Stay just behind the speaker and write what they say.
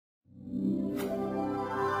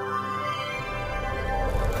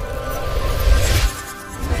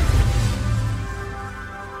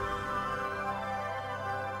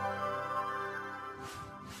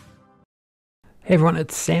Hey everyone,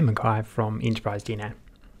 it's Sam and Kai from Enterprise DNA. I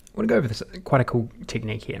want to go over this quite a cool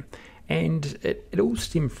technique here, and it all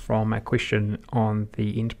stemmed from a question on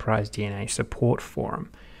the Enterprise DNA support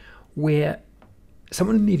forum where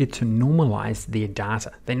someone needed to normalize their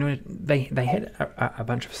data. They had a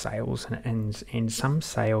bunch of sales and some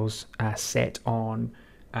sales sat on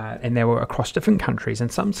and they were across different countries,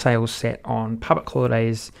 and some sales sat on public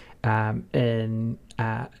holidays in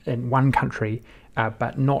one country,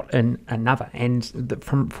 but not in another. And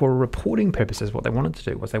for reporting purposes, what they wanted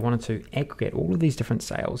to do was they wanted to aggregate all of these different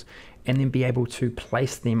sales and then be able to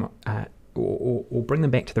place them or bring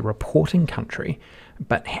them back to the reporting country,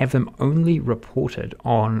 but have them only reported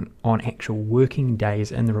on actual working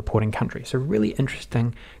days in the reporting country. So really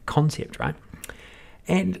interesting concept, right?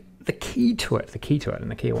 And the key to it,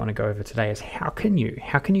 and the key I want to go over today is how can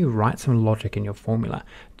you write some logic in your formula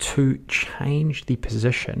to change the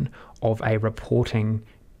position of a reporting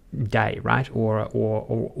day, right,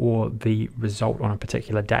 or the result on a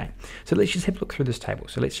particular day. So let's just have a look through this table.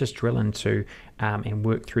 So let's just drill into and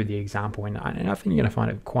work through the example, and I think you're going to find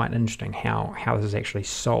it quite interesting how this is actually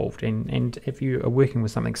solved. And if you are working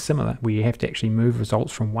with something similar where you have to actually move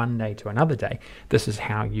results from one day to another day, this is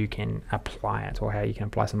how you can apply it, or how you can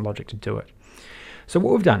apply some logic to do it. So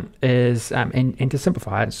what we've done is, and to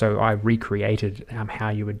simplify it, so I recreated how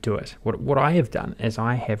you would do it. What I have done is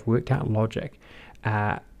I have worked out logic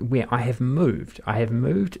where I have moved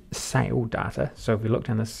sale data. So if we look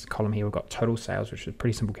down this column here, we've got total sales, which is a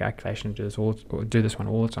pretty simple calculation. Do this one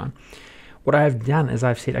all the time. What I have done is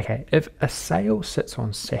I've said, okay, if a sale sits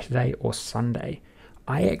on Saturday or Sunday,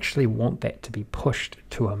 I actually want that to be pushed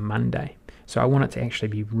to a Monday. So I want it to actually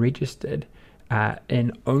be registered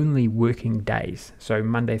in only working days, so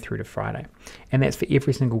Monday through to Friday, and that's for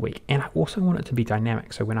every single week. And I also want it to be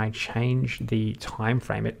dynamic, so when I change the time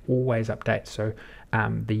frame, it always updates, so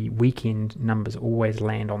the weekend numbers always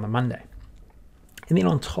land on the Monday. And then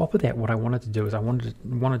on top of that, what I wanted to do is I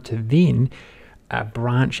wanted to then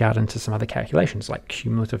branch out into some other calculations like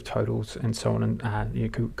cumulative totals and so on,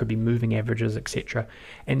 and could be moving averages, etc.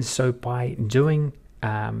 And so by doing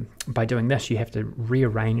this, you have to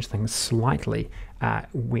rearrange things slightly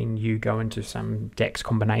when you go into some DAX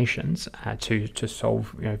combinations to solve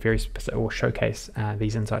very specific, or showcase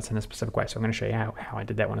these insights in a specific way. So I'm going to show you how I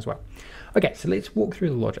did that one as well. Okay, so let's walk through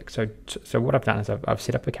the logic. So what I've done is I've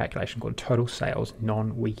set up a calculation called total sales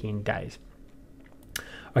non-weekend days.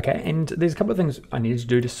 Okay, and there's a couple of things I needed to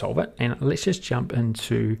do to solve it, and let's just jump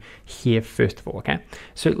into here first of all, okay?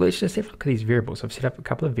 So let's just have a look at these variables. I've set up a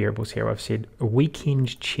couple of variables here. I've said a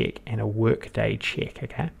weekend check and a workday check,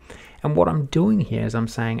 okay? And what I'm doing here is I'm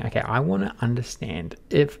saying, okay, I want to understand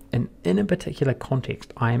if in a particular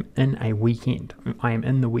context, I am in a weekend, I am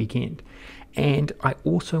in the weekend, and I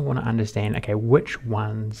also want to understand, okay, which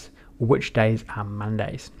days are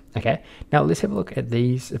Mondays. Okay, now let's have a look at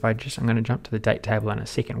these. I'm going to jump to the date table in a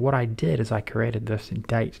second. What I did is I created this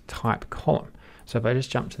date type column. So if I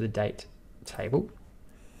just jump to the date table,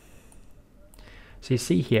 so you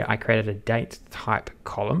see here, I created a date type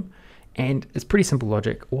column, and it's pretty simple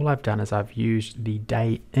logic. All I've done is I've used the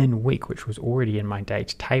day in week, which was already in my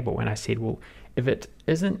date table. And I said, well, if it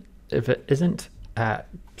isn't,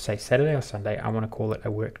 say Saturday or Sunday, I want to call it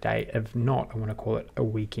a work day. If not, I want to call it a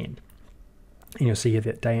weekend. And you'll see here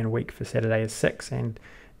that day and week for Saturday is 6 and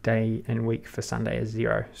day and week for Sunday is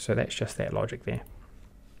 0. So that's just that logic there.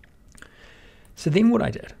 So then what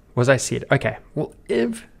I did was I said, okay, well,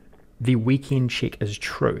 if the weekend check is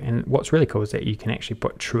true, and what's really cool is that you can actually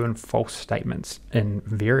put true and false statements in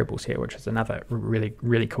variables here, which is another really,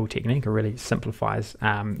 really cool technique. It really simplifies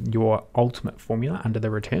your ultimate formula under the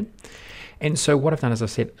return. And so what I've done is I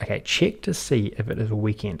said, okay, check to see if it is a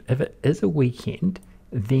weekend. If it is a weekend,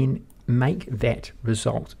 then make that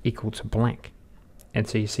result equal to blank. And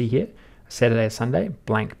so you see here, Saturday or Sunday,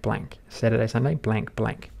 blank, blank. Saturday, Sunday, blank,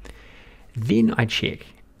 blank. Then I check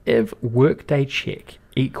if workday check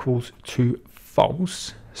equals to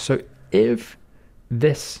false. So if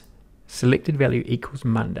this selected value equals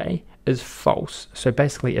Monday is false, so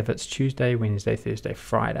basically if it's Tuesday, Wednesday, Thursday,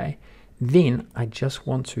 Friday, then I just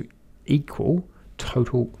want to equal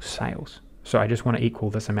total sales. So I just want to equal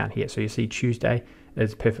this amount here. So you see Tuesday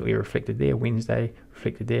is perfectly reflected there, Wednesday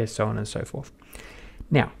reflected there, so on and so forth.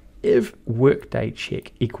 Now, if workday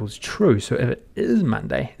check equals true, so if it is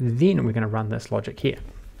Monday, then we're going to run this logic here.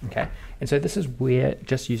 Okay, and so this is where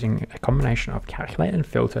just using a combination of calculate and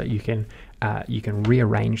filter, you can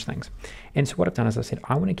rearrange things. And so what I've done is I said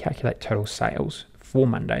I want to calculate total sales for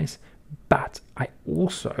Mondays, but I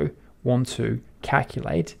also want to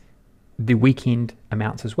calculate the weekend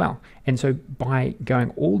amounts as well. And so by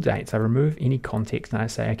going all dates, I remove any context and I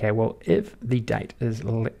say, okay, well, if the date is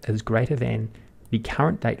greater than the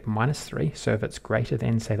current date minus 3, so if it's greater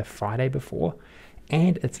than, say, the Friday before,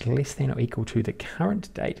 and it's less than or equal to the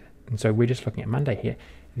current date, and so we're just looking at Monday here,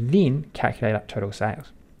 then calculate up total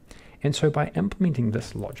sales. And so by implementing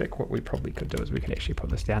this logic, what we probably could do is we could actually put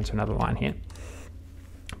this down to another line here.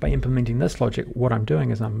 By implementing this logic, what I'm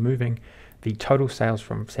doing is I'm moving the total sales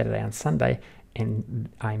from Saturday and Sunday, and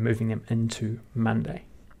I'm moving them into Monday.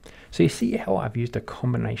 So you see how I've used a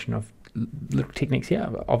combination of little techniques here.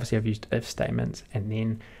 Obviously, I've used if statements, and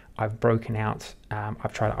then I've broken out,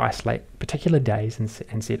 I've tried to isolate particular days and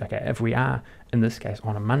said, okay, if we are, in this case,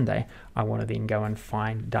 on a Monday, I want to then go and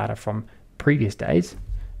find data from previous days,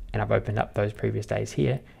 and I've opened up those previous days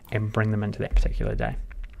here and bring them into that particular day.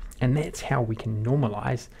 And that's how we can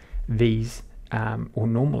normalize these, or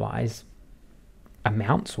normalize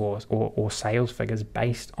amounts or sales figures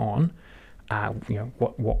based on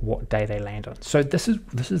what day they land on. So this is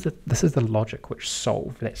the logic which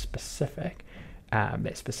solved that specific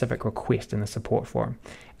request in the support forum.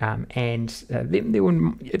 Then there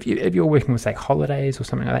will, if you're working with, say, holidays or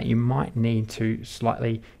something like that, you might need to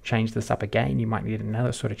slightly change this up again. You might need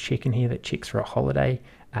another sort of check in here that checks for a holiday,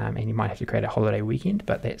 and you might have to create a holiday weekend,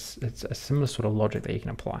 but it's a similar sort of logic that you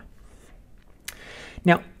can apply.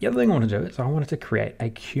 Now, the other thing I want to do is I wanted to create a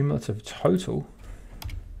cumulative total.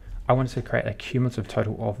 I wanted to create a cumulative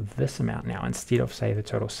total of this amount now. Instead of, say, the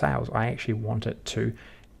total sales, I actually want it to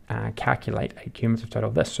calculate a cumulative total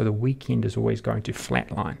of this. So the weekend is always going to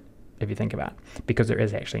flatline, if you think about it, because there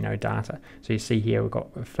is actually no data. So you see here we've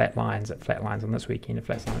got flat lines on this weekend, a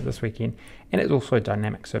flat line on this weekend, and it's also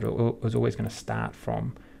dynamic. So it was always going to start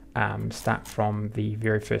from the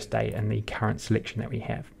very first day in the current selection that we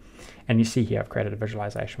have. And you see here I've created a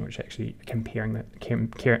visualization which actually comparing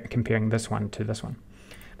this one to this one.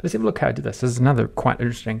 But let's have a look how I did this. This is another quite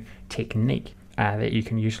interesting technique that you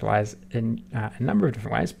can utilize in a number of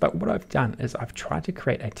different ways. But what I've done is I've tried to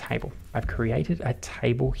create a table. I've created a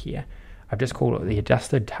table here. I've just called it the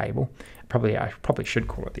adjusted table. I probably should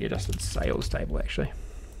call it the adjusted sales table, actually.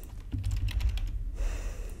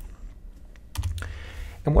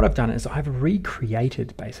 And what I've done is I've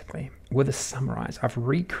recreated, basically, with a summarize, I've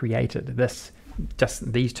recreated this,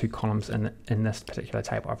 just these two columns in this particular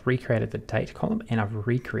table. I've recreated the date column, and I've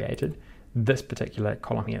recreated this particular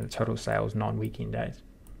column here, the total sales non-weekend days.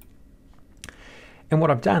 And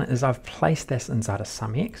what I've done is I've placed this inside a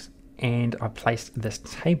SumX, and I've placed this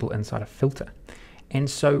table inside a filter. And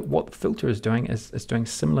so what the filter is doing is doing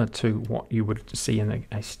similar to what you would see in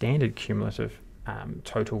a standard cumulative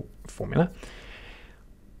total formula.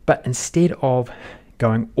 But instead of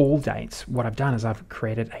going all dates, what I've done is I've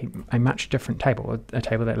created a much different table, a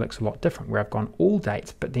table that looks a lot different, where I've gone all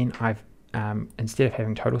dates, but then I've, instead of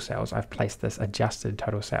having total sales, I've placed this adjusted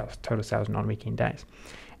total sales non-weekend days.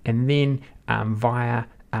 And then via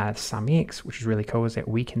SumX, which is really cool, is that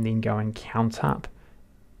we can then go and count up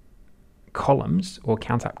columns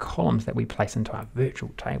that we place into our virtual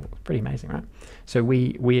table. It's pretty amazing, right? So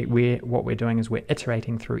what we're doing is we're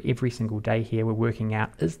iterating through every single day here. We're working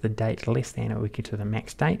out, is the date less than or equal to the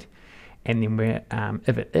max date? And then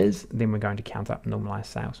if it is, then we're going to count up normalized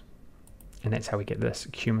sales. And that's how we get this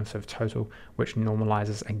cumulative total, which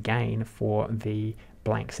normalizes again for the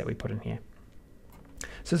blanks that we put in here.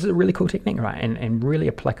 So this is a really cool technique, right? And really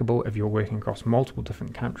applicable if you're working across multiple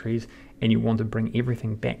different countries and you want to bring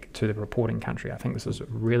everything back to the reporting country. I think this is a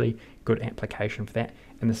really good application for that.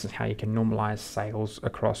 And this is how you can normalize sales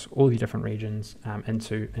across all the different regions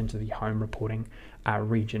into the home reporting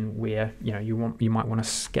region, where you might want to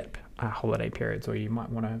skip holiday periods, or you might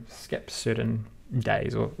want to skip certain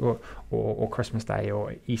days, or Christmas Day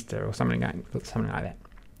or Easter or something like that.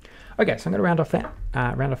 Okay, so I'm going to round off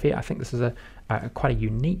here. I think this is a quite a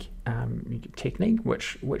unique technique,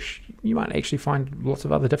 which you might actually find lots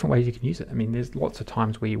of other different ways you can use it. I mean, there's lots of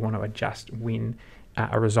times where you want to adjust when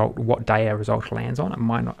what day a result lands on. It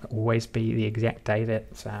might not always be the exact day that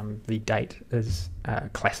the date is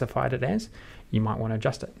classified it as. You might want to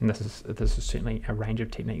adjust it, and this is certainly a range of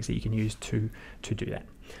techniques that you can use to do that.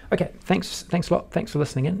 Okay, thanks a lot. Thanks for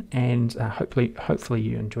listening in, and hopefully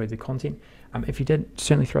you enjoyed the content. If you did,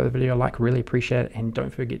 certainly throw the video a like, really appreciate it, and don't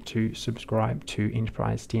forget to subscribe to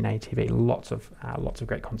Enterprise DNA TV. Lots of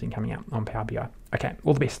great content coming out on Power BI. Okay,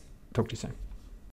 all the best. Talk to you soon.